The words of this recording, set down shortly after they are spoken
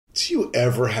Do you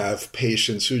ever have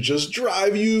patients who just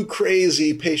drive you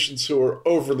crazy, patients who are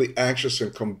overly anxious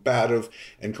and combative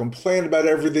and complain about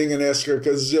everything and ask a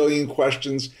gazillion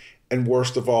questions and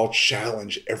worst of all,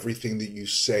 challenge everything that you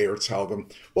say or tell them?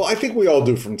 Well, I think we all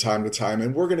do from time to time,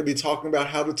 and we're going to be talking about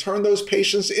how to turn those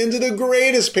patients into the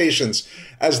greatest patients,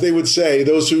 as they would say,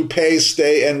 those who pay,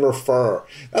 stay, and refer.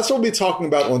 That's what we'll be talking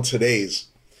about on today's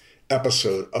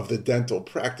episode of the Dental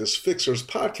Practice Fixers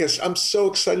podcast. I'm so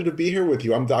excited to be here with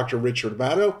you. I'm Dr. Richard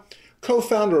Madow,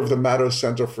 co-founder of the Madow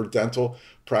Center for Dental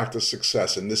Practice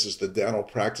Success, and this is the Dental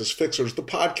Practice Fixers, the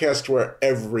podcast where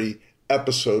every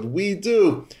episode we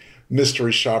do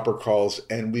mystery shopper calls,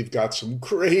 and we've got some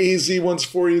crazy ones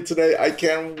for you today. I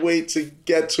can't wait to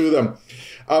get to them.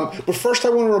 But first, I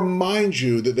want to remind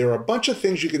you that there are a bunch of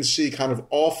things you can see kind of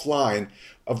offline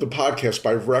of the podcast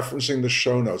by referencing the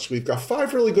show notes. We've got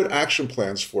 5 really good action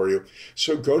plans for you.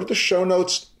 So go to the show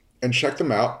notes and check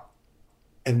them out.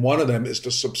 And one of them is to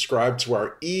subscribe to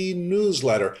our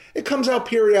e-newsletter. It comes out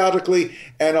periodically,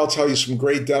 and I'll tell you some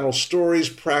great dental stories,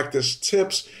 practice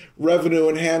tips,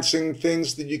 revenue-enhancing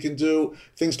things that you can do,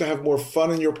 things to have more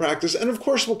fun in your practice. And of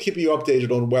course, we'll keep you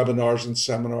updated on webinars and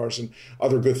seminars and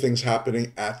other good things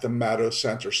happening at the Madow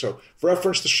Center. So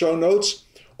reference the show notes,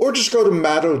 or just go to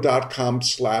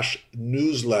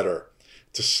madow.com/newsletter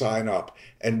to sign up.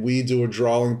 And we do a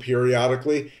drawing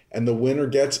periodically, and the winner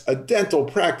gets a Dental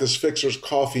Practice Fixers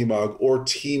coffee mug or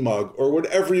tea mug or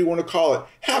whatever you want to call it.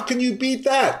 How can you beat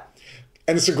that?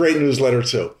 And it's a great newsletter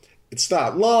too. It's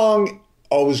not long,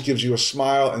 always gives you a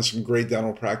smile and some great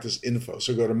dental practice info.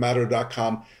 So go to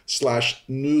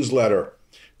madow.com/newsletter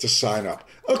to sign up.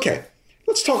 Okay,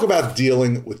 let's talk about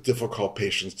dealing with difficult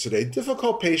patients today.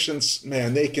 Difficult patients,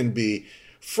 man, they can be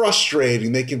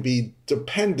frustrating. They can be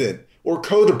dependent or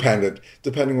codependent,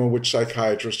 depending on which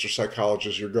psychiatrist or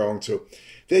psychologist you're going to.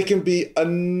 They can be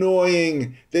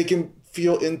annoying. They can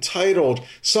feel entitled.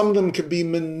 Some of them can be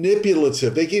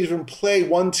manipulative. They can even play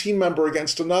one team member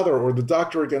against another or the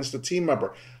doctor against a team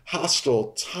member.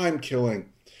 Hostile, time-killing.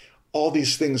 All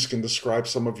these things can describe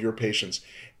some of your patients.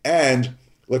 And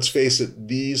let's face it,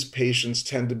 these patients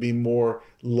tend to be more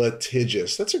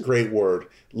litigious. That's a great word,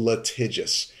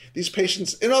 litigious. These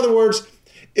patients, in other words,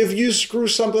 if you screw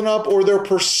something up or their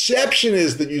perception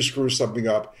is that you screw something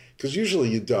up, because usually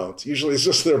you don't. Usually it's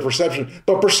just their perception,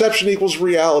 but perception equals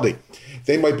reality.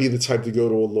 They might be the type to go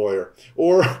to a lawyer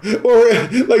or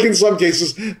like in some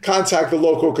cases, contact the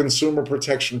local consumer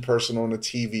protection person on a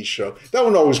TV show. That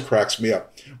one always cracks me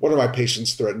up. One of my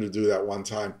patients threatened to do that one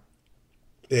time.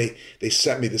 They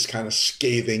sent me this kind of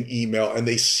scathing email and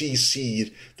they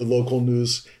CC'd the local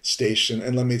news station.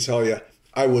 And let me tell you,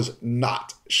 I was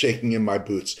not shaking in my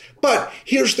boots. But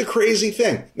here's the crazy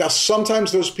thing. Now,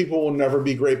 sometimes those people will never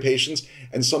be great patients,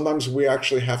 and sometimes we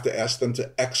actually have to ask them to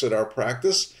exit our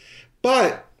practice.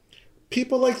 But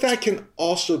people like that can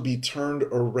also be turned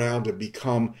around and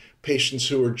become patients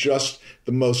who are just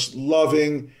the most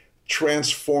loving,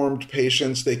 transformed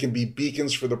patients. They can be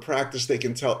beacons for the practice. They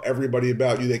can tell everybody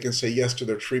about you. They can say yes to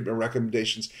their treatment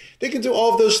recommendations. They can do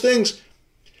all of those things.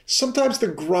 Sometimes the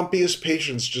grumpiest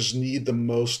patients just need the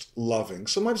most loving.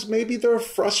 Sometimes maybe they're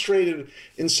frustrated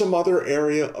in some other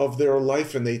area of their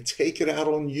life and they take it out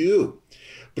on you.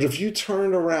 But if you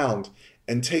turn around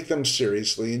and take them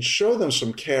seriously and show them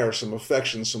some care, some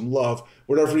affection, some love,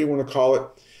 whatever you want to call it,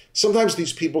 sometimes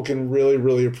these people can really,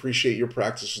 really appreciate your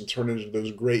practice and turn into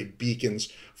those great beacons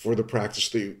for the practice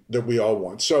that we all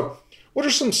want. So what are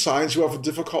some signs you have a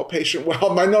difficult patient?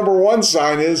 Well, my number one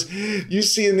sign is you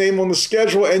see a name on the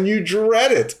schedule and you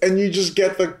dread it and you just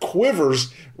get the quivers,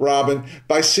 Robin,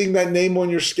 by seeing that name on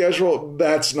your schedule.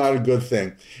 That's not a good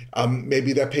thing.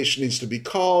 Maybe that patient needs to be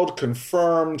called,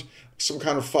 confirmed, some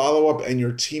kind of follow-up, and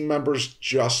your team members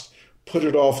just put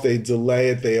it off. They delay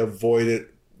it. They avoid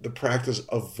it. The practice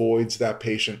avoids that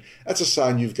patient. That's a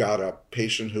sign you've got a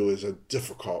patient who is a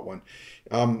difficult one.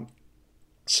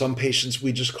 Some patients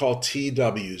we just call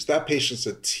TWs. That patient's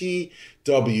a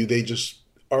TW. They just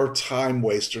are time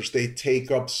wasters. They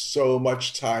take up so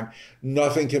much time.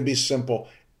 Nothing can be simple.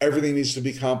 Everything needs to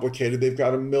be complicated. They've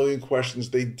got a million questions.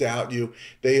 They doubt you.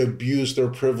 They abuse their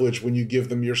privilege when you give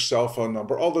them your cell phone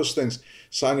number. All those things,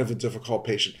 sign of a difficult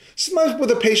patient. Sometimes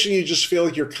with a patient, you just feel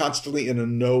like you're constantly in a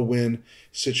no-win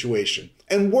situation.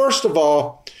 And worst of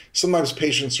all, sometimes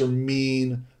patients are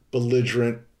mean,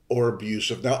 belligerent, or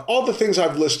abusive. Now, all the things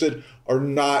I've listed are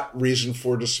not reason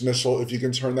for dismissal if you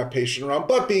can turn that patient around,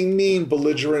 but being mean,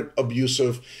 belligerent,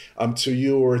 abusive to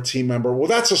you or a team member, well,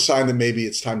 that's a sign that maybe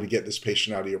it's time to get this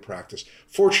patient out of your practice.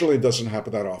 Fortunately, it doesn't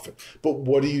happen that often. But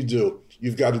what do?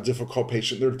 you've got a difficult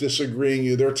patient. They're disagreeing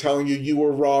you. They're telling you you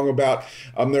were wrong about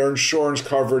their insurance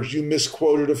coverage. You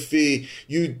misquoted a fee.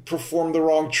 You performed the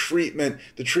wrong treatment.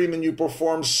 The treatment you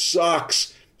performed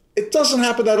sucks. It doesn't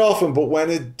happen that often, but when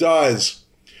it does,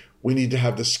 we need to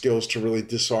have the skills to really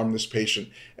disarm this patient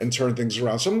and turn things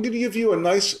around. So I'm going to give you a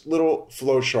nice little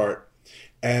flow chart.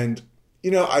 And,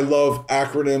 I love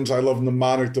acronyms. I love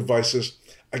mnemonic devices.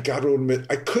 I got to admit,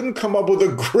 I couldn't come up with a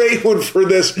great one for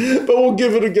this, but we'll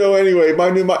give it a go anyway.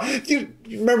 You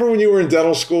remember when you were in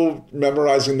dental school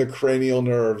memorizing the cranial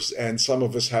nerves, and some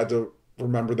of us had to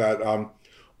remember that on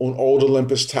old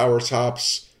Olympus tower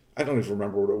tops. I don't even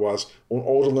remember what it was. On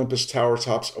old Olympus tower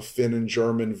tops, a Finn in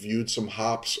German viewed some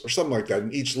hops or something like that.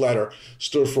 And each letter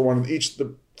stood for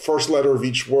the first letter of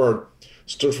each word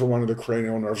stood for one of the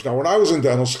cranial nerves. Now, when I was in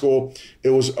dental school,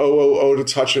 it was O to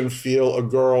touch and feel a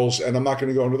girl's, and I'm not going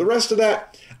to go into the rest of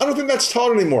that. I don't think that's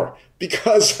taught anymore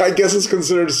because I guess it's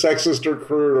considered sexist or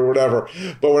crude or whatever.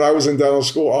 But when I was in dental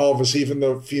school, all of us, even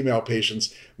the female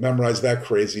patients, memorized that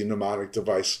crazy mnemonic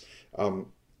device. In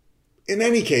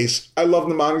any case, I love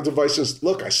mnemonic devices.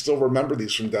 Look, I still remember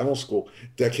these from dental school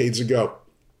decades ago.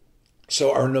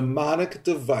 So our mnemonic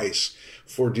device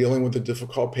for dealing with a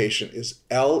difficult patient is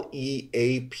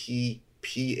LEAPPAD.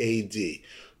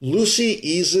 Lucy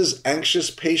eases anxious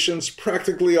patients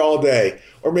practically all day.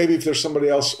 Or maybe if there's somebody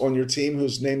else on your team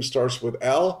whose name starts with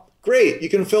L, great, you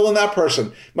can fill in that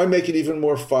person. Might make it even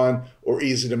more fun or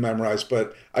easy to memorize.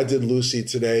 But I did Lucy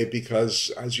today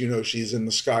because, as you know, she's in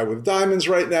the sky with diamonds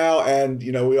right now. And,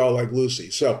 we all like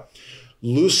Lucy. So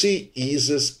Lucy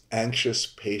eases anxious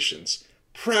patients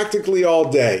practically all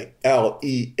day.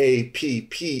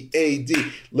 LEAPPAD.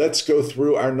 Let's go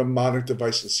through our mnemonic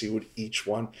device and see what each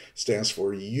one stands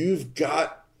for. You've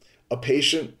got a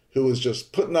patient who is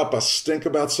just putting up a stink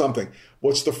about something.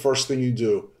 What's the first thing you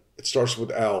do? It starts with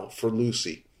L for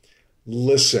Lucy.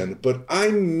 Listen, but I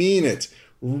mean it.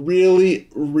 Really,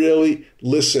 really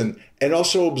listen. And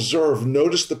also observe.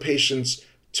 Notice the patient's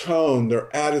tone,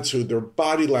 their attitude, their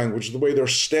body language, the way they're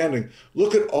standing.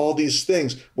 Look at all these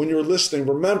things. When you're listening,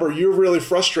 remember, you're really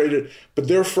frustrated, but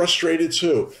they're frustrated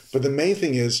too. But the main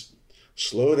thing is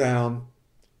slow down,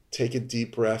 take a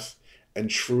deep breath, and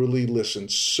truly listen.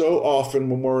 So often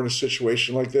when we're in a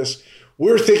situation like this,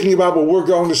 we're thinking about what we're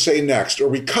going to say next, or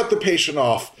we cut the patient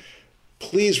off.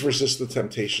 Please resist the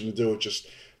temptation to do it. Just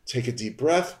take a deep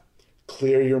breath,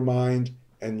 clear your mind,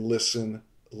 and listen.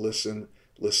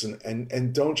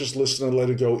 And don't just listen and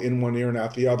let it go in one ear and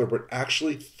out the other, but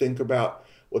actually think about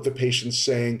what the patient's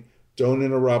saying. Don't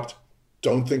interrupt.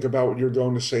 Don't think about what you're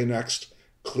going to say next.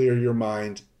 Clear your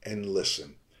mind and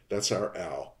listen. That's our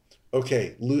L.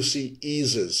 Okay, Lucy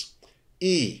eases.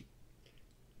 E,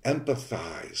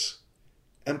 empathize.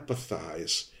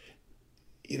 Empathize.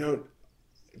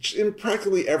 In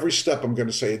practically every step, I'm going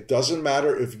to say it doesn't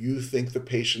matter if you think the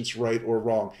patient's right or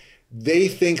wrong. They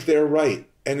think they're right.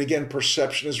 And again,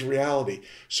 perception is reality.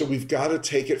 So we've got to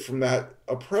take it from that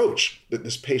approach that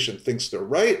this patient thinks they're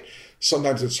right.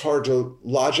 Sometimes it's hard to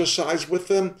logicize with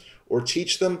them or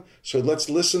teach them. So let's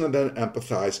listen and then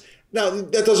empathize. Now,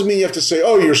 that doesn't mean you have to say,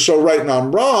 oh, you're so right and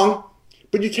I'm wrong.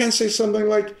 But you can say something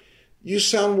like, you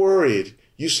sound worried.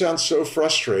 You sound so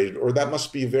frustrated, or that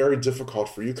must be very difficult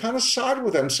for you. Kind of side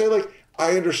with them. Say like,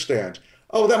 I understand.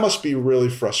 Oh, that must be really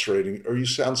frustrating, or you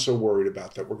sound so worried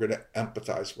about that. We're going to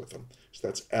empathize with them. So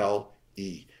that's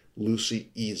L-E. Lucy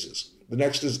eases. The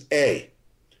next is A.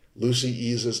 Lucy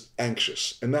eases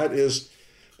anxious. And that is,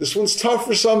 this one's tough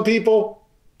for some people,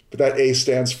 but that A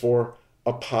stands for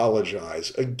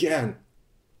apologize. Again,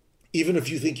 even if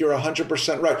you think you're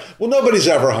 100% right. Well, nobody's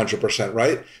ever 100%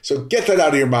 right. So get that out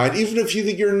of your mind. Even if you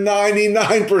think you're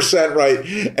 99% right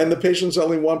and the patient's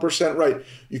only 1% right,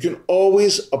 you can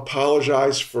always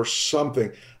apologize for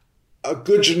something. A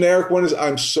good generic one is,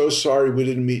 I'm so sorry we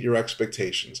didn't meet your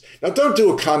expectations. Now, don't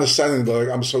do a condescending, like,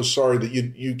 I'm so sorry that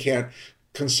you can't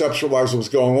conceptualize what's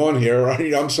going on here.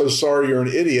 I'm so sorry you're an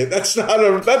idiot. That's not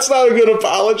a good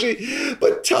apology.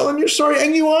 But tell them you're sorry,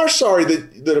 and you are sorry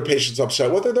that a patient's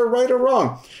upset, whether they're right or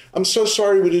wrong. I'm so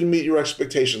sorry we didn't meet your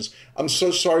expectations. I'm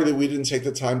so sorry that we didn't take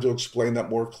the time to explain that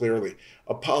more clearly.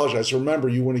 Apologize. Remember,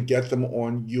 you want to get them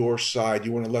on your side.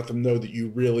 You want to let them know that you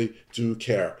really do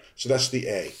care. So that's the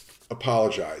A.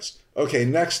 Apologize. Okay,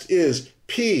 next is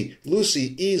P.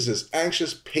 Lucy eases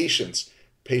anxious patience.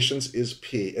 Patience is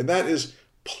P. And that is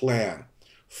plan.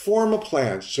 Form a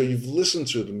plan. So you've listened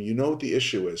to them. You know what the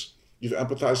issue is. You've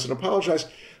empathized and apologized.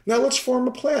 Now let's form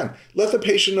a plan. Let the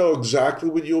patient know exactly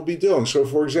what you'll be doing. So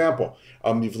for example,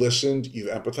 you've listened, you've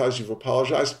empathized, you've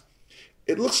apologized.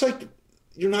 It looks like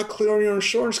you're not clear on your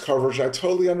insurance coverage. I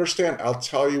totally understand. I'll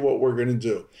tell you what we're going to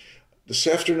do. This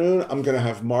afternoon, I'm going to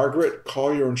have Margaret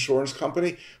call your insurance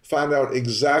company, find out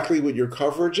exactly what your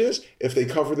coverage is, if they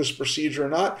cover this procedure or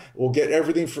not. We'll get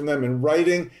everything from them in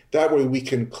writing. That way we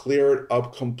can clear it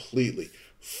up completely.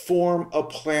 Form a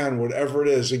plan, whatever it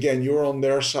is. Again, you're on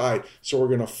their side, so we're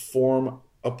going to form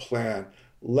a plan.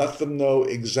 Let them know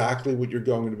exactly what you're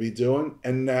going to be doing.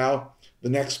 And now, the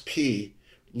next P,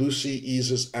 Lucy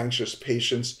eases anxious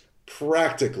patients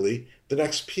practically. The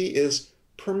next P is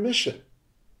permission.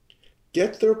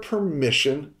 Get their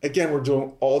permission. Again, we're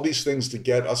doing all these things to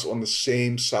get us on the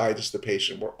same side as the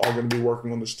patient. We're all going to be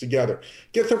working on this together.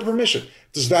 Get their permission.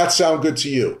 Does that sound good to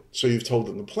you? So you've told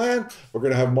them the plan. We're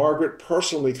going to have Margaret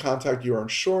personally contact your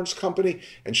insurance company,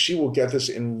 and she will get this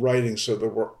in writing so that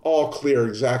we're all clear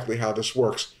exactly how this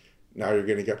works. Now you're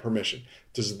going to get permission.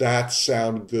 Does that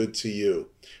sound good to you?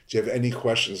 Do you have any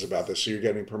questions about this? So you're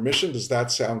getting permission. Does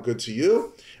that sound good to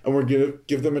you? And we're going to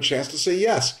give them a chance to say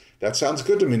yes. That sounds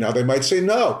good to me. Now they might say,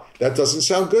 no, that doesn't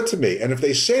sound good to me. And if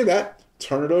they say that,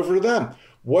 turn it over to them.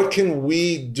 What can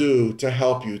we do to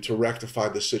help you to rectify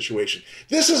the situation?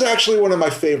 This is actually one of my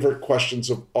favorite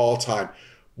questions of all time.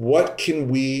 What can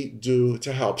we do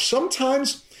to help?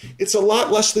 Sometimes it's a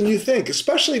lot less than you think,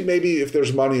 especially maybe if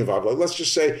there's money involved. Like let's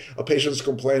just say a patient's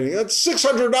complaining, it's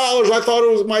 $600. I thought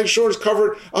it was my insurance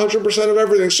covered 100% of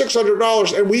everything,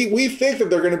 $600. And we think that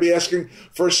they're going to be asking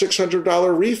for a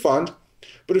 $600 refund.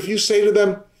 But if you say to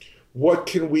them, what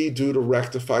can we do to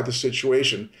rectify the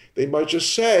situation? They might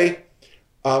just say,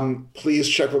 please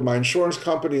check with my insurance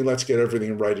company and let's get everything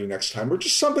in writing next time. Or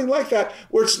just something like that,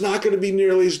 where it's not going to be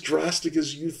nearly as drastic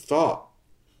as you thought.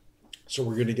 So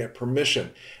we're going to get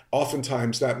permission.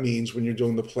 Oftentimes that means when you're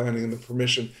doing the planning and the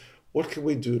permission, what can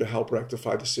we do to help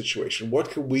rectify the situation? What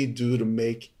can we do to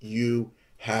make you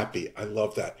happy? I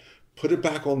love that. Put it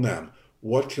back on them.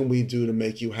 What can we do to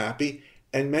make you happy?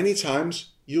 And many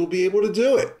times you'll be able to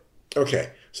do it.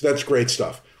 Okay, so that's great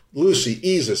stuff. Lucy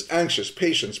eases anxious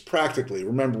patients practically.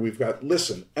 Remember, we've got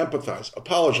listen, empathize,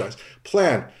 apologize,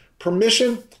 plan,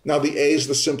 permission. Now the A is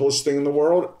the simplest thing in the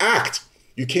world. Act.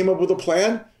 You came up with a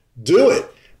plan, do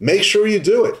it. Make sure you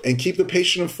do it and keep the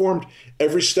patient informed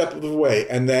every step of the way.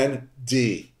 And then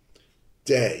D,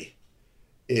 day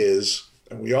is,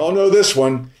 and we all know this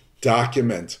one,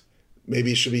 document.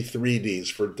 Maybe it should be 3 Ds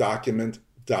for document,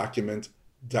 document,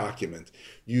 document.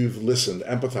 You've listened,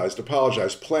 empathized,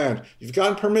 apologized, planned. You've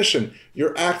gotten permission.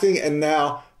 You're acting, and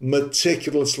now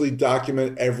meticulously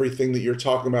document everything that you're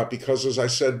talking about because, as I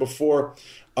said before,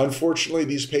 unfortunately,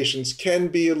 these patients can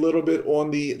be a little bit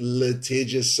on the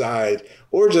litigious side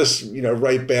or just,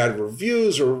 write bad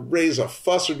reviews or raise a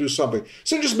fuss or do something.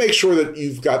 So just make sure that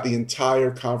you've got the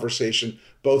entire conversation,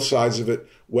 both sides of it,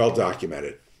 well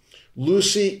documented.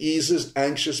 Lucy eases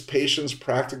anxious patients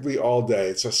practically all day.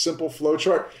 It's a simple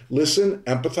flowchart. Listen,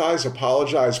 empathize,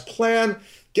 apologize, plan,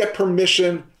 get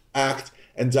permission, act,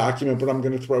 and document. But I'm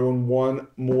going to throw in one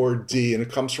more D, and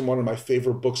it comes from one of my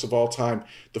favorite books of all time,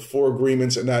 The 4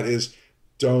 Agreements, and that is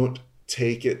don't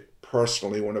take it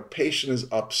personally. When a patient is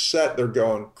upset, they're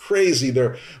going crazy,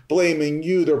 they're blaming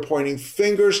you, they're pointing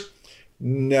fingers,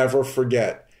 never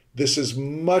forget, this is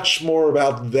much more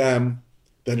about them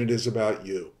than it is about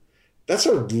you. That's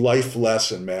a life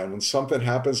lesson, man. When something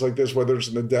happens like this, whether it's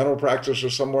in the dental practice or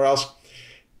somewhere else,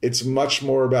 it's much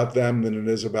more about them than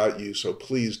it is about you. So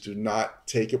please do not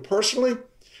take it personally.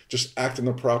 Just act in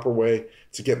the proper way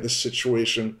to get this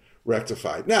situation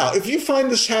rectified. Now, if you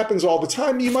find this happens all the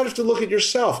time, you might have to look at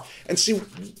yourself and see,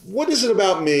 what is it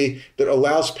about me that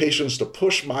allows patients to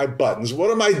push my buttons? What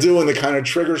am I doing that kind of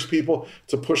triggers people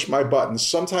to push my buttons?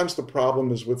 Sometimes the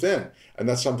problem is within, and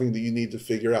that's something that you need to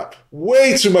figure out.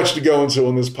 Way too much to go into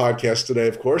on this podcast today,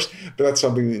 of course, but that's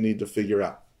something that you need to figure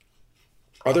out.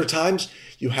 Other times,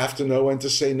 you have to know when to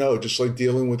say no, just like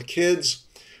dealing with kids.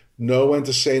 Know when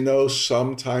to say no.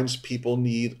 Sometimes people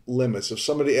need limits. If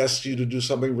somebody asks you to do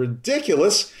something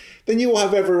ridiculous, then you will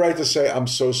have every right to say, I'm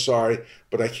so sorry,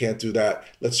 but I can't do that.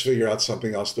 Let's figure out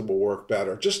something else that will work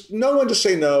better. Just know when to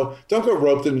say no. Don't get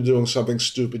roped into doing something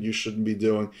stupid you shouldn't be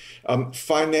doing.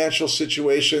 Financial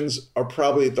situations are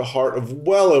probably at the heart of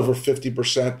well over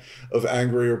 50% of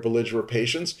angry or belligerent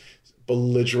patients.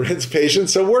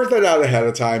 So work that out ahead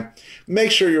of time.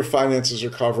 Make sure your finances are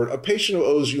covered. A patient who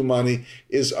owes you money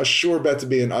is a sure bet to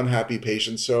be an unhappy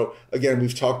patient. So again,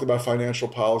 we've talked about financial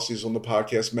policies on the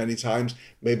podcast many times.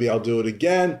 Maybe I'll do it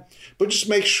again, but just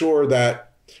make sure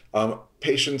that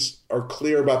patients are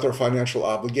clear about their financial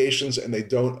obligations and they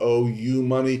don't owe you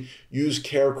money. Use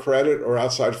Care Credit or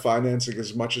outside financing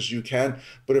as much as you can.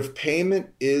 But if payment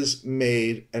is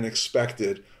made and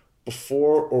expected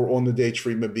before or on the day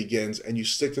treatment begins, and you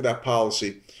stick to that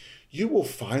policy, you will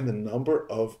find the number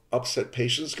of upset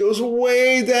patients goes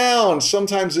way down.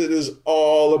 Sometimes it is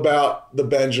all about the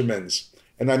Benjamins.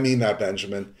 And I mean that,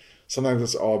 Benjamin. Sometimes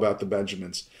it's all about the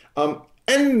Benjamins.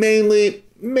 And mainly,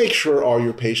 make sure all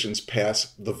your patients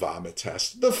pass the vomit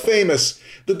test.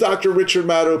 The Dr. Richard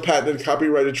Madow patented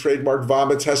copyrighted trademark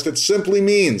vomit test. It simply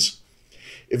means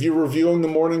if you're reviewing the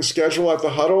morning schedule at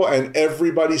the huddle and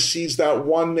everybody sees that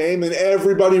one name and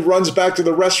everybody runs back to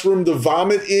the restroom to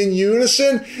vomit in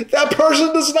unison, that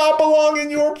person does not belong in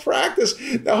your practice.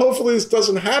 Now, hopefully this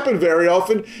doesn't happen very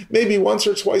often, maybe once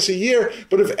or twice a year,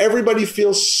 but if everybody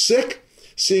feels sick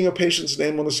seeing a patient's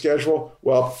name on the schedule,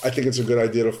 well, I think it's a good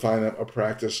idea to find a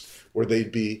practice where they'd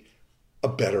be a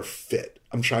better fit.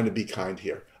 I'm trying to be kind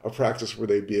here. A practice where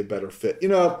they'd be a better fit. You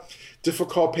know,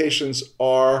 difficult patients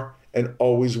are and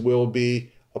always will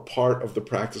be a part of the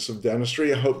practice of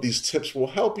dentistry. I hope these tips will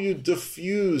help you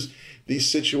diffuse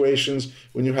these situations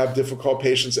when you have difficult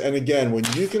patients. And again, when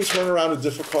you can turn around a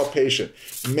difficult patient,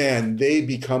 man, they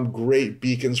become great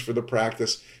beacons for the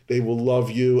practice. They will love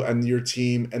you and your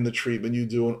team and the treatment you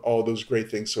do and all those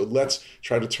great things. So let's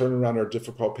try to turn around our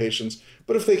difficult patients.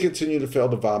 But if they continue to fail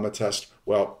the vomit test,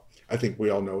 well, I think we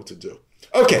all know what to do.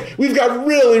 Okay, we've got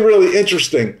really, really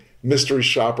interesting mystery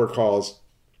shopper calls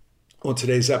on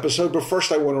today's episode. But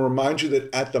first, I want to remind you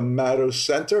that at the Madow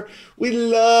Center, we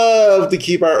love to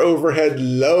keep our overhead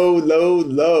low, low,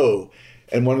 low.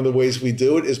 And one of the ways we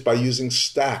do it is by using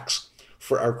Stacks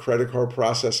for our credit card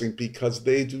processing, because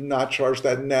they do not charge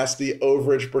that nasty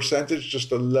overage percentage,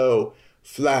 just a low,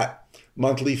 flat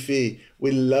monthly fee. We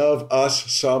love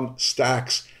us some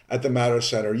Stacks at the Madow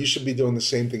Center. You should be doing the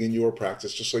same thing in your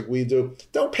practice, just like we do.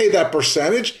 Don't pay that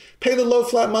percentage. Pay the low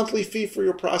flat monthly fee for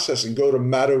your processing. Go to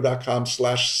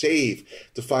madow.com/save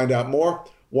to find out more.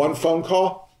 One phone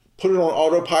call, put it on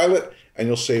autopilot, and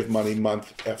you'll save money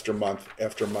month after month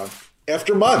after month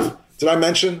after month. Did I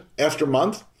mention after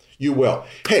month? You will.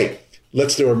 Hey,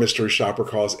 let's do our mystery shopper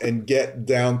calls and get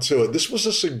down to it. This was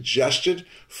a suggestion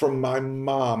from my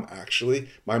mom, actually.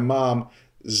 My mom,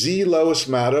 Z. Lois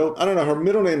Madow. I don't know, her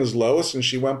middle name is Lois, and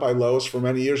she went by Lois for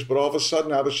many years, but all of a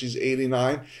sudden, now that she's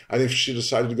 89, I think she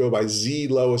decided to go by Z.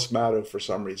 Lois Madow for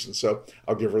some reason. So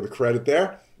I'll give her the credit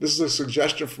there. This is a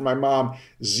suggestion from my mom,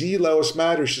 Z. Lois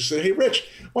Madow. She said, hey, Rich,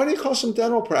 why don't you call some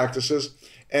dental practices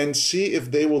and see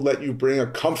if they will let you bring a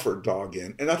comfort dog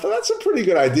in? And I thought, that's a pretty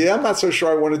good idea. I'm not so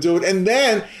sure I want to do it. And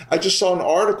then I just saw an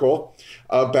article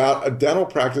about a dental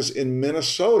practice in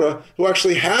Minnesota who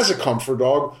actually has a comfort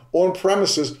dog on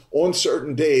premises on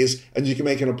certain days, and you can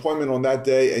make an appointment on that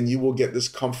day and you will get this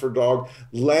comfort dog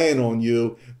laying on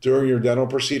you during your dental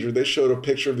procedure. They showed a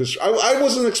picture of this. I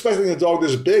wasn't expecting a dog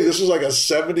this big. This was like a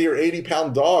 70 or 80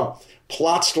 pound dog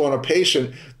plotzed on a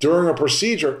patient during a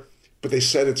procedure, but they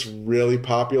said it's really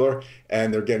popular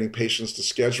and they're getting patients to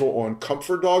schedule on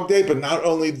Comfort Dog Day. But not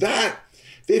only that,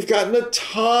 they've gotten a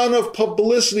ton of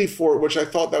publicity for it, which I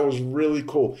thought that was really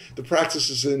cool. The practice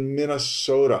is in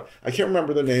Minnesota. I can't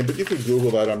remember the name, but you could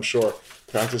Google that, I'm sure.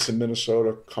 Practice in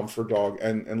Minnesota, Comfort Dog,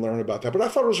 and learn about that. But I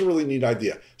thought it was a really neat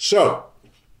idea. So,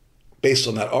 based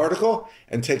on that article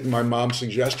and taking my mom's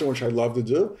suggestion, which I love to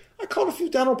do, I called a few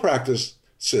dental practices.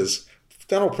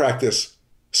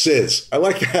 I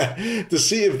like that, to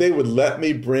see if they would let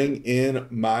me bring in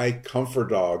my comfort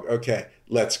dog. Okay,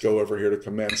 let's go over here to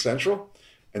Command Central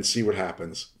and see what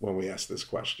happens when we ask this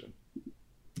question.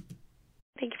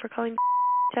 Thank you for calling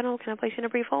Dental. Can I place you in a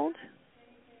brief hold?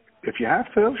 If you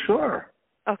have to, sure.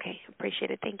 Okay, appreciate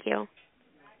it. Thank you.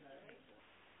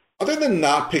 Other than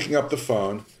not picking up the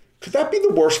phone, could that be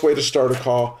the worst way to start a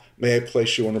call? May I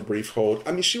place you on a brief hold?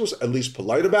 I mean, she was at least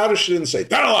polite about it. She didn't say,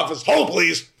 dental office, hold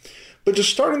please. But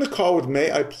just starting the call with,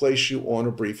 may I place you on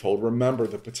a brief hold? Remember,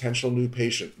 the potential new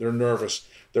patient, they're nervous,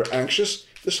 they're anxious.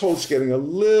 This hold's getting a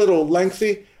little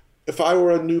lengthy. If I were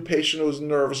a new patient who was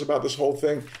nervous about this whole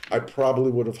thing, I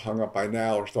probably would have hung up by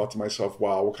now or thought to myself,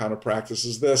 wow, what kind of practice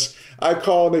is this? I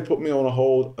call and they put me on a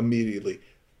hold immediately.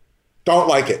 Don't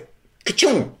like it.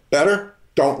 Ka-chung! Better?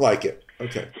 Don't like it.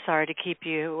 Okay. Sorry to keep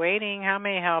you waiting. How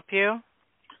may I help you?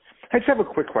 I just have a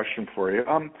quick question for you.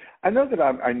 I know that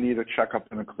I need a checkup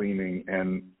and a cleaning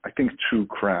and I think 2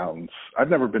 crowns. I've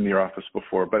never been to your office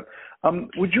before, but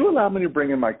would you allow me to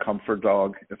bring in my comfort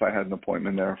dog if I had an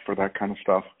appointment there for that kind of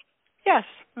stuff? Yes.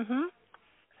 Mm-hmm.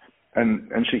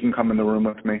 And she can come in the room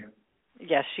with me?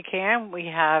 Yes, she can. We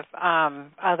have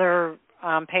other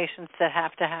patients that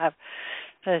have to have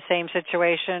the same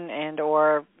situation and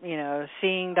or,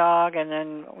 seeing dog, and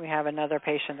then we have another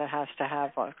patient that has to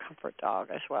have a comfort dog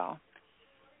as well.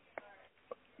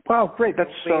 Wow, great.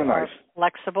 That's so nice. We are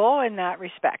flexible in that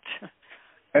respect.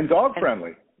 And dog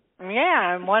friendly.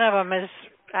 Yeah, and one of them is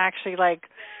actually like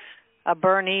a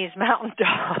Bernese Mountain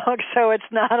Dog, so it's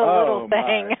not a little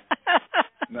thing.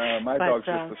 No, my dog's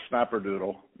just a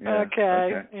snapperdoodle. Yeah.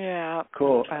 Okay. Yeah.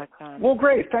 Cool. But, well,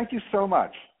 great. Thank you so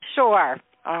much. Sure.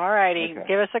 All righty. Okay.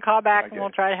 Give us a call back, and we'll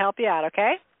try to help you out,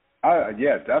 okay?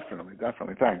 Yeah, definitely.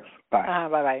 Thanks. Bye.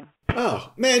 Bye-bye.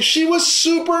 Oh, man, she was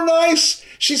super nice.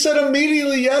 She said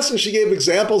immediately yes, and she gave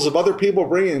examples of other people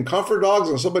bringing in comfort dogs,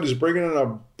 and somebody's bringing in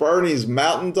a Bernese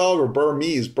Mountain Dog or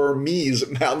Burmese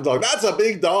Mountain Dog. That's a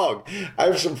big dog. I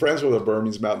have some friends with a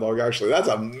Burmese Mountain Dog, actually. That's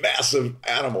a massive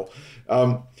animal.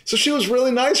 So she was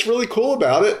really nice, really cool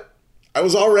about it. I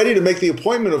was all ready to make the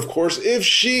appointment, of course, if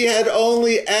she had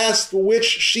only asked, which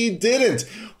she didn't.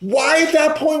 Why at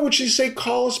that point would she say,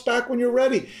 call us back when you're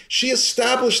ready? She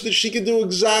established that she could do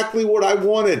exactly what I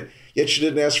wanted, yet she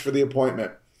didn't ask for the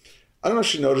appointment. I don't know if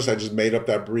she noticed I just made up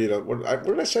that breed. What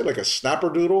did I say, like a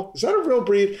snapperdoodle? Is that a real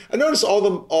breed? I noticed all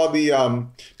the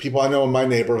people I know in my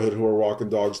neighborhood who are walking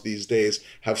dogs these days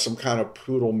have some kind of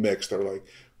poodle mix. They're like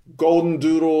golden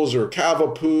doodles or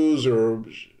cavapoos or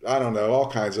I don't know, all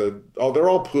kinds of, they're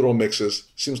all poodle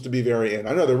mixes. Seems to be very in.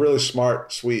 I know they're really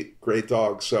smart, sweet, great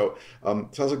dogs. So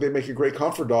sounds like they make a great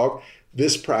comfort dog.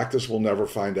 This practice we'll never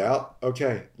find out.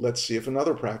 Okay, let's see if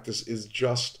another practice is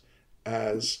just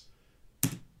as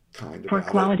kind. For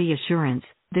quality assurance,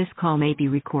 this call may be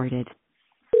recorded.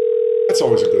 That's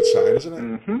always a good sign, isn't it?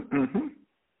 Mm-hmm, mm-hmm.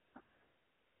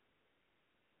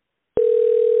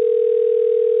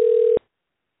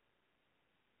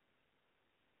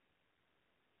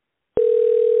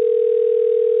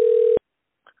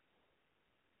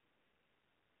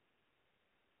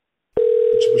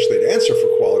 Wish they'd answer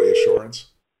for quality assurance.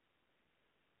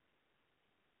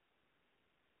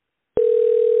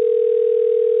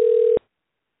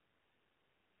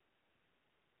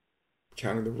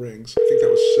 Counting the rings. I think that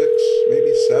was 6,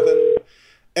 maybe 7.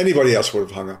 Anybody else would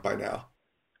have hung up by now.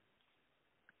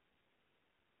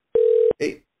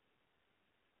 8.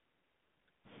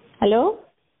 Hello?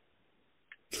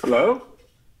 Hello?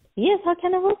 Yes, how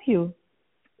can I help you?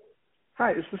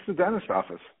 Hi, is this the dentist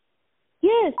office?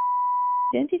 Yes,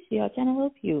 dentist here, how can I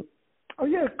help you? Oh,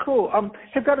 yeah, cool.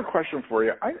 I've got a question for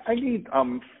you. I need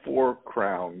 4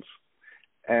 crowns,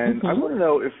 and I want to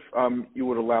know if you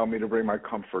would allow me to bring my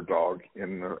comfort dog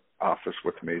in the office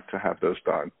with me to have those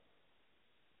done.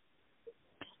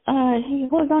 Hey,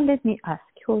 hold on, let me ask.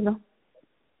 Hold on.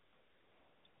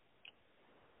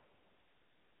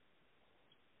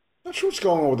 Not sure what's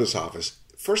going on with this office.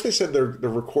 First they said they're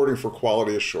recording for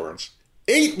quality assurance.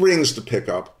 8 rings to pick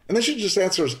up, and then she just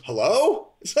answers, hello?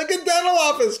 It's like a dental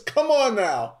office. Come on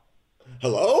now.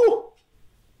 Hello?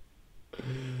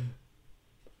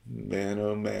 Man,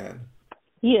 oh man.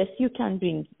 Yes, you can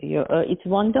bring your, it's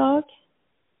 1 dog?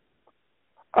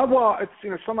 Well, it's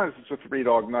sometimes it's a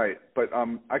 3-dog night, but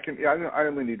I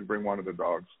only need to bring one of the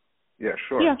dogs. Yeah,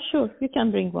 sure. Yeah, sure. You can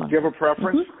bring one. Do you have a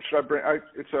preference? Should I bring?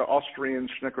 It's an Austrian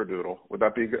Snickerdoodle. Would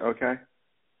that be okay?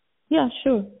 Yeah,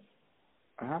 sure.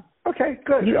 Okay,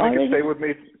 good. You and they can stay with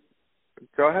me.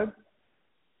 Go ahead.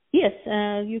 Yes,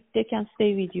 they can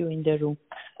stay with you in the room.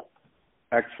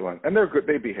 Excellent, and they're good.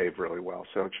 They behave really well,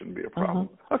 so it shouldn't be a problem.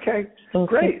 Okay,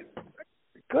 great.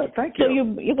 Good, thank you.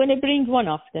 So you're going to bring one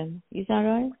of them, is that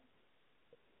right?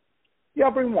 Yeah,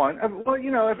 I'll bring one. Well,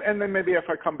 and then maybe if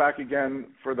I come back again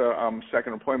for the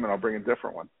second appointment, I'll bring a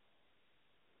different one.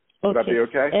 Would that be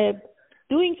okay?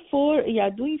 Doing 4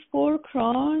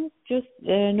 crowns, just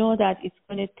know that it's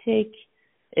going to take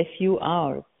a few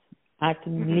hours, at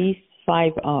least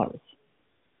 5 hours.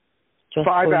 Just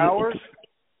 5 hours?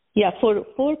 Yeah, for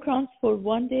 4 crowns for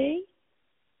 1 day.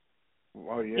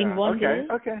 Oh, yeah. In 1 day.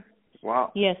 Okay.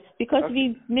 Wow. Yes, because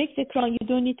we make the crown, you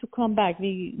don't need to come back.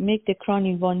 We make the crown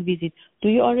in 1 visit. Do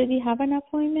you already have an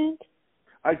appointment?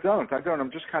 I don't.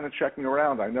 I'm just kind of checking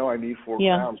around. I know I need 4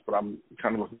 crowns, but I'm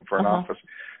kind of looking for an office.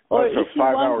 Or so if you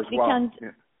 5 want, hours. we wow.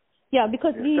 can. Yeah,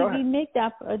 because we make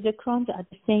the crowns at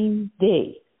the same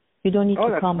day. You don't need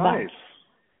to come back.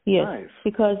 Yes,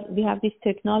 because we have this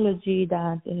technology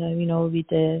that with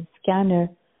the scanner,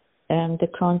 the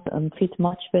crowns fit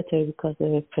much better because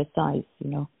they're precise.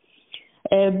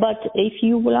 But if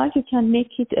you would like, you can make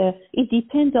it. It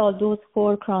depends on those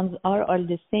 4 crowns are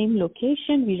the same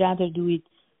location. We rather do it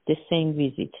the same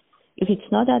visit. If it's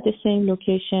not at the same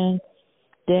location,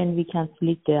 then we can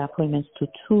split the appointments to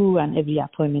 2, and every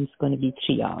appointment is going to be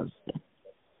 3 hours. Then.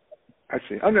 I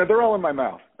see. Oh no, they're all in my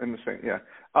mouth in the same. Yeah.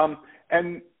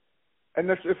 And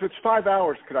if it's 5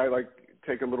 hours, could I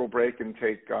take a little break and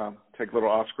take little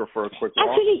Oscar for a quick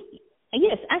walk?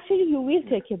 Actually, you will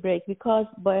take a break because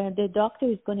the doctor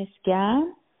is going to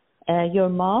scan your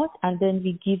mouth, and then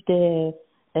we give the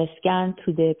scan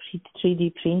to the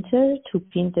 3D printer to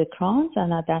print the crowns,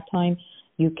 and at that time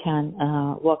you can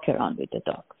walk around with the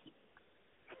dog.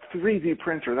 3D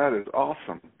printer, that is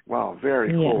awesome. Wow,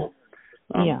 very cool.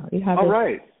 You have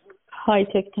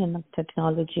high-tech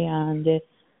technology, and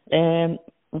the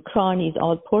crown is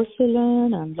all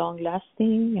porcelain and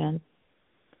long-lasting, and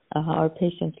our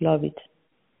patients love it.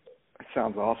 It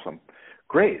sounds awesome.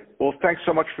 Great. Well, thanks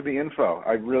so much for the info.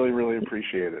 I really, really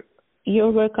appreciate it.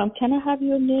 You're welcome. Can I have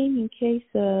your name in case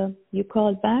you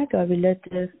call back? I will let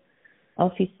the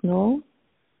office know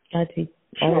that we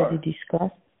already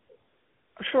discussed.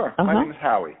 Sure. My name is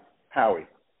Howie.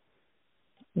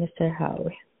 Mr.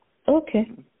 Howie.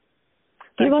 Okay.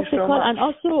 Give us a call. Much. And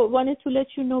also wanted to let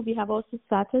you know we have also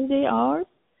Saturday hours,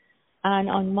 and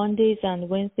on Mondays and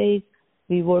Wednesdays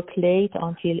we work late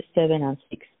until 7 and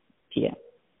 6 p.m.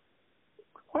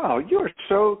 Wow, you are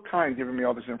so kind giving me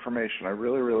all this information. I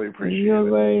really, really appreciate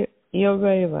it. You're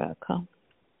very welcome.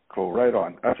 Cool, right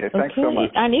on. Okay, thanks so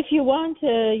much. And if you want,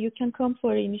 you can come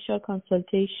for initial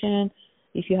consultation.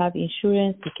 If you have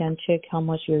insurance, you can check how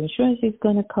much your insurance is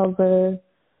going to cover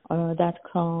that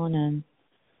crown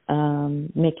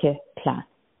and make a plan.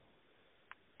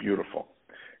 Beautiful.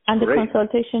 And Great.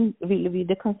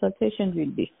 the consultation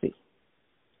will be free.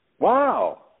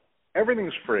 Wow.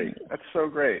 Everything's free. That's so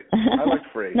great. I like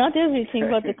free. Not everything,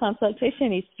 but the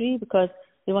consultation is free because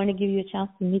they want to give you a chance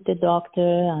to meet the doctor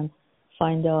and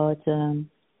find out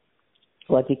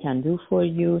what we can do for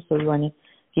you. So we want to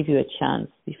give you a chance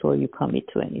before you commit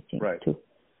to anything. Right. Too.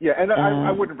 Yeah, and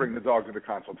I wouldn't bring the dog to the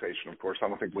consultation, of course. I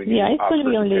don't think we need it's going to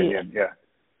be only opinion.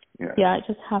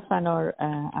 just half an hour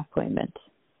appointment.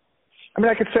 I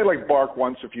mean, I could say like bark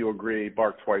once if you agree,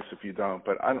 bark twice if you don't,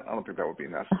 but I don't think that would be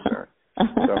necessary.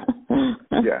 So,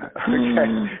 yeah.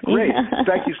 Okay. Great.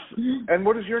 Thank you. And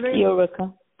what is your name? You're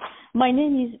welcome. My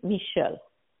name is Michelle.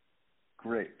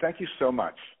 Great. Thank you so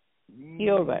much.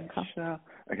 You're welcome. Michelle.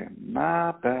 Okay.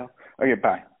 My bell. Okay.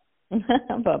 Bye.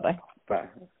 Bye-bye. Bye.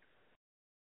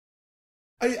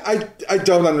 I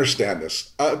don't understand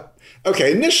this.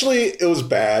 Okay, initially it was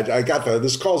bad. I got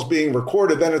this call's being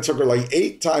recorded. Then it took her like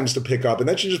 8 times to pick up. And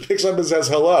then she just picks up and says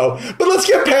hello. But let's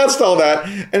get past all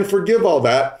that and forgive all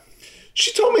that.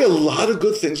 She told me a lot of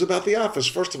good things about the office.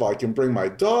 First of all, I can bring my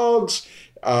dogs.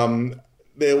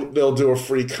 They'll do a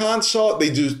free consult.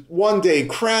 They do 1-day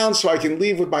crowns so I can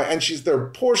leave with and they're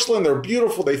porcelain. They're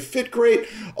beautiful. They fit great.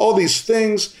 All these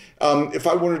things. If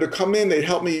I wanted to come in, they'd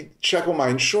help me check on my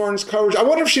insurance coverage. I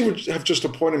wonder if she would have just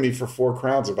appointed me for 4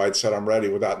 crowns if I'd said I'm ready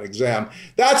without an exam.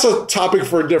 That's a topic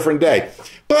for a different day.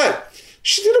 But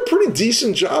she did a pretty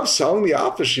decent job selling the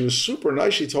office. She was super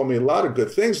nice. She told me a lot of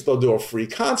good things. They'll do a free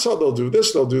consult. They'll do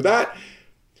this. They'll do that.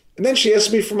 And then she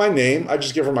asked me for my name. I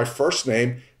just give her my first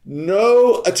name.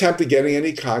 No attempt at getting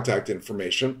any contact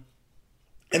information.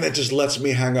 And that just lets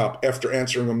me hang up after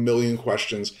answering a million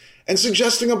questions and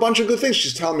suggesting a bunch of good things.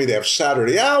 She's telling me they have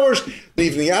Saturday hours,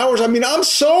 evening hours. I mean, I'm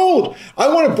sold. I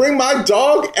want to bring my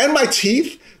dog and my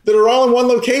teeth that are all in one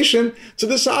location to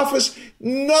this office.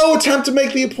 No attempt to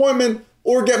make the appointment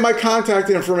or get my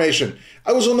contact information.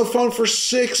 I was on the phone for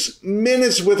 6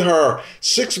 minutes with her.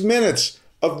 6 minutes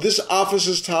of this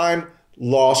office's time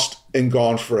lost and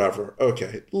gone forever.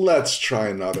 Okay, let's try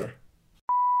another.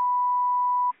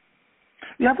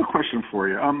 Yeah, I have a question for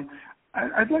you.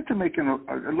 I'd like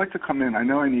to come in. I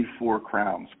know I need 4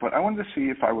 crowns, but I wanted to see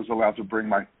if I was allowed to bring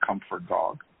my comfort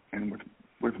dog in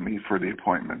with me for the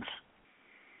appointments.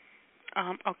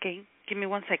 Okay. Give me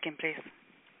 1 second, please.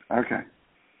 Okay.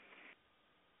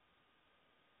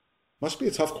 Must be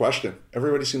a tough question.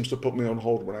 Everybody seems to put me on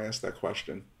hold when I ask that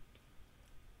question.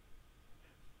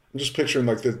 I'm just picturing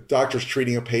like the doctor's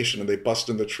treating a patient and they bust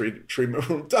in the treatment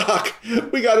room. Doc,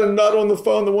 we got a nut on the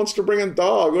phone that wants to bring a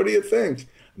dog. What do you think?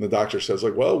 And the doctor says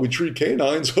like, well, we treat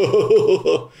canines.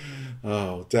 Oh,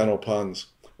 dental puns.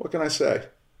 What can I say?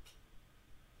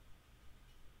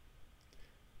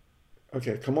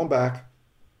 Okay, come on back.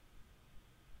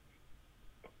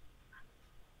 I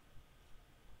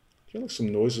hear like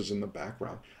some noises in the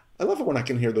background. I love it when I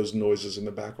can hear those noises in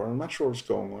the background. I'm not sure what's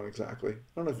going on exactly. I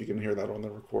don't know if you can hear that on the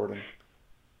recording.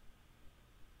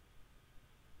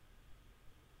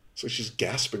 So she's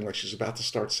gasping like she's about to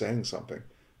start saying something,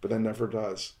 but then never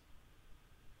does.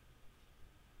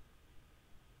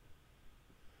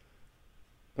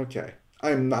 Okay. I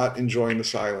am not enjoying the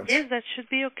silence. Yes, that should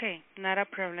be okay. Not a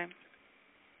problem.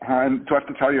 And do I have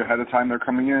to tell you ahead of time they're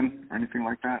coming in or anything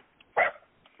like that?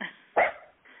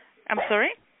 I'm sorry?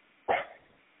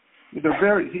 He's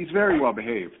very well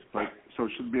behaved, but so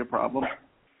it shouldn't be a problem.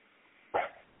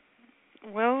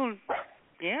 Well,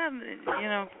 yeah,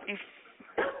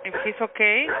 if he's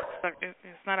okay,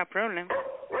 it's not a problem.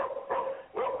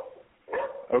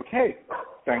 Okay.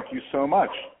 Thank you so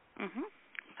much. Mm-hmm.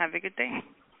 Have a good day.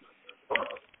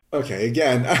 Okay,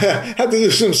 again, I had to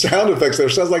do some sound effects there.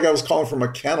 Sounds like I was calling from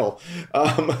a kennel.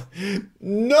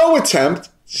 No attempt.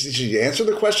 She answered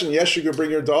the question, yes, you can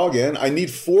bring your dog in. I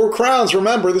need 4 crowns.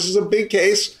 Remember, this is a big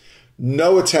case.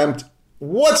 No attempt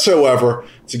whatsoever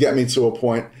to get me to a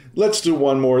point. Let's do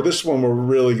one more. This one we're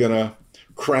really going to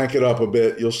crank it up a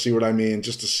bit. You'll see what I mean,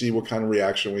 just to see what kind of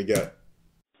reaction we get.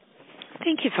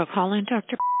 Thank you for calling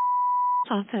Dr.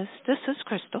 office. This is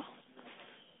Crystal.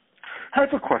 I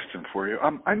have a question for you.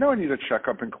 I know I need a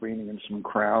checkup and cleaning and some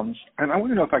crowns, and I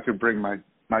want to know if I could bring my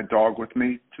dog with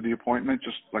me to the appointment,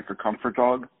 just like a comfort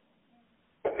dog.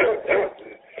 It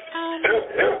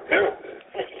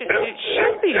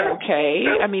should be okay.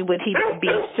 I mean, would he be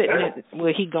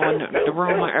would he go in the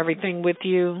room or everything with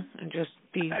you and just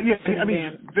be Yeah, I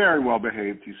mean, he's very well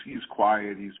behaved. He's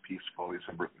quiet. He's peaceful. He's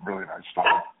a really nice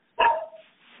dog.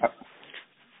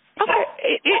 Okay,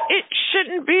 it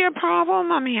shouldn't be a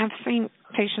problem. I mean, I've seen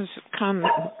patients come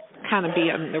kind of be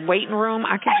in the waiting room.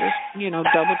 I can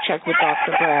just, double check with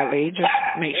Dr. Bradley, just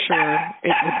make sure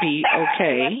it would be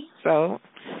okay. So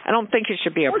I don't think it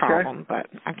should be a problem, but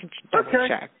I can double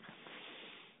check.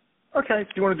 Okay. Do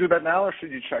you want to do that now, or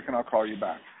should you check and I'll call you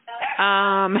back?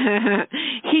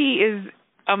 He is,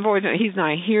 unfortunately, he's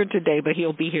not here today, but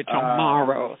he'll be here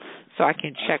tomorrow. So I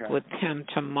can check with him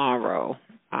tomorrow.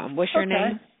 What's your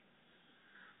name?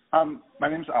 My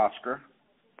name's Oscar.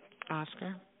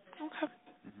 Oscar. Okay.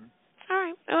 All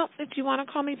right. Well, if you want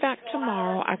to call me back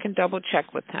tomorrow, I can double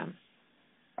check with him.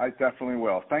 I definitely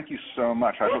will. Thank you so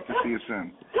much. I hope to see you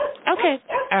soon. Okay.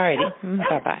 All righty.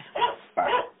 Bye-bye.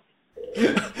 Bye.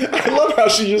 I love how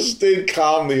she just stayed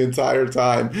calm the entire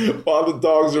time while the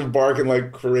dogs are barking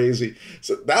like crazy.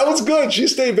 So that was good. She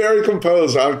stayed very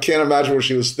composed. I can't imagine what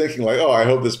she was thinking, like, oh, I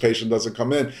hope this patient doesn't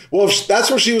come in. Well, if that's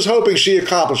what she was hoping, she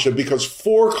accomplished it, because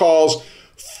 4 calls,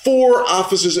 4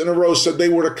 offices in a row said they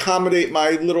would accommodate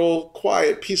my little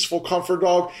quiet, peaceful comfort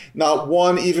dog. Not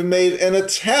one even made an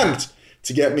attempt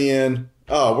to get me in.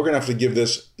 Oh, we're going to have to give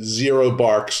this 0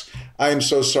 barks. I am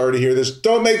so sorry to hear this.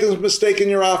 Don't make this mistake in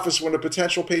your office when a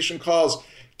potential patient calls.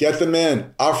 Get them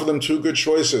in. Offer them 2 good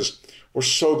choices. We're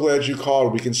so glad you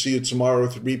called. We can see you tomorrow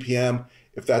at 3 p.m.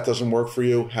 If that doesn't work for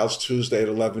you, how's Tuesday at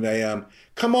 11 a.m.?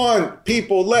 Come on,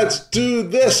 people, let's do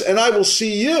this, and I will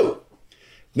see you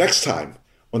next time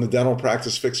on the Dental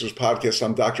Practice Fixers podcast.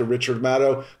 I'm Dr. Richard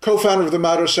Madow, co-founder of the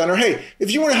Madow Center. Hey,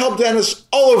 if you want to help dentists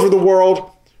all over the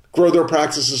world grow their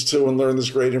practices too and learn this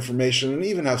great information and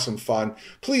even have some fun,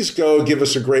 please go give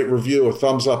us a great review, a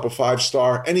thumbs up, a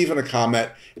 5-star, and even a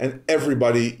comment. And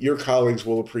everybody, your colleagues,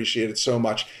 will appreciate it so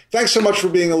much. Thanks so much for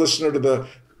being a listener to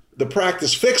the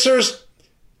Practice Fixers,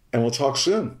 and we'll talk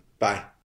soon. Bye.